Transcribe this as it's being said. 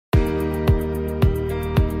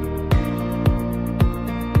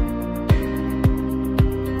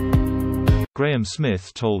Graham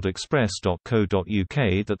Smith told Express.co.uk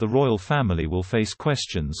that the royal family will face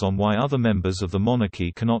questions on why other members of the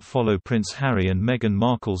monarchy cannot follow Prince Harry and Meghan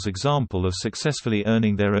Markle's example of successfully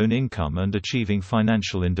earning their own income and achieving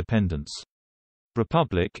financial independence.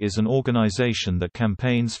 Republic is an organisation that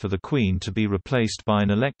campaigns for the Queen to be replaced by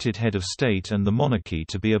an elected head of state and the monarchy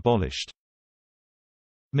to be abolished.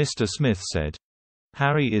 Mr. Smith said,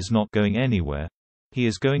 "Harry is not going anywhere. He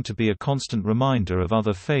is going to be a constant reminder of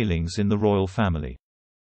other failings in the royal family.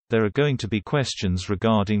 There are going to be questions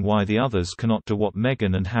regarding why the others cannot do what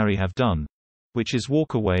Meghan and Harry have done, which is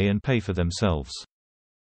walk away and pay for themselves."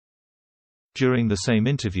 During the same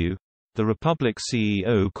interview, the Republic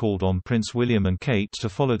CEO called on Prince William and Kate to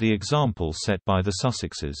follow the example set by the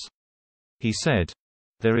Sussexes. He said,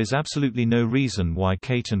 "There is absolutely no reason why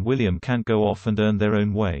Kate and William can't go off and earn their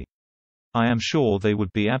own way. I am sure they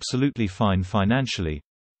would be absolutely fine financially.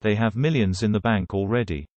 They have millions in the bank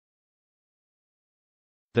already.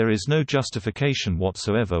 There is no justification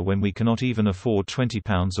whatsoever when we cannot even afford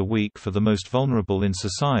 £20 a week for the most vulnerable in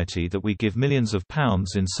society that we give millions of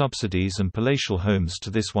pounds in subsidies and palatial homes to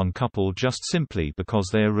this one couple just simply because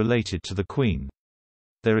they are related to the Queen.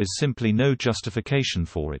 There is simply no justification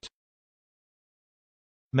for it."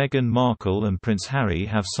 Meghan Markle and Prince Harry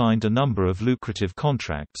have signed a number of lucrative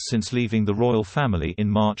contracts since leaving the royal family in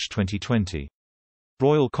March 2020.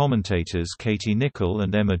 Royal commentators Katie Nicholl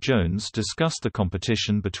and Emma Jones discussed the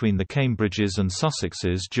competition between the Cambridges and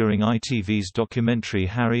Sussexes during ITV's documentary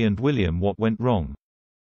Harry and William: What Went Wrong.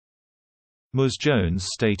 Ms. Jones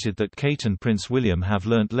stated that Kate and Prince William have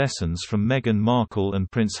learnt lessons from Meghan Markle and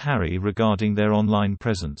Prince Harry regarding their online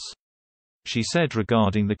presence. She said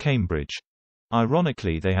regarding the Cambridge,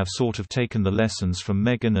 "Ironically, they have sort of taken the lessons from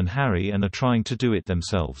Meghan and Harry and are trying to do it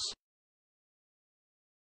themselves."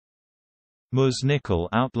 Ms. Nicholl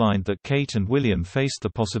outlined that Kate and William faced the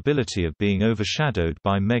possibility of being overshadowed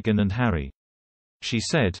by Meghan and Harry. She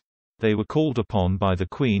said, "They were called upon by the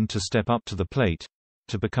Queen to step up to the plate,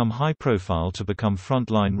 to become high profile, to become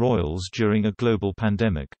frontline royals during a global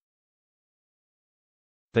pandemic.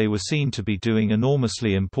 They were seen to be doing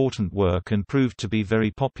enormously important work and proved to be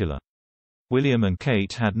very popular. William and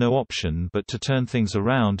Kate had no option but to turn things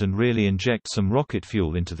around and really inject some rocket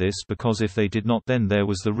fuel into this, because if they did not, then there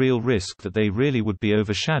was the real risk that they really would be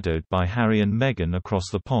overshadowed by Harry and Meghan across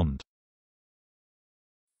the pond."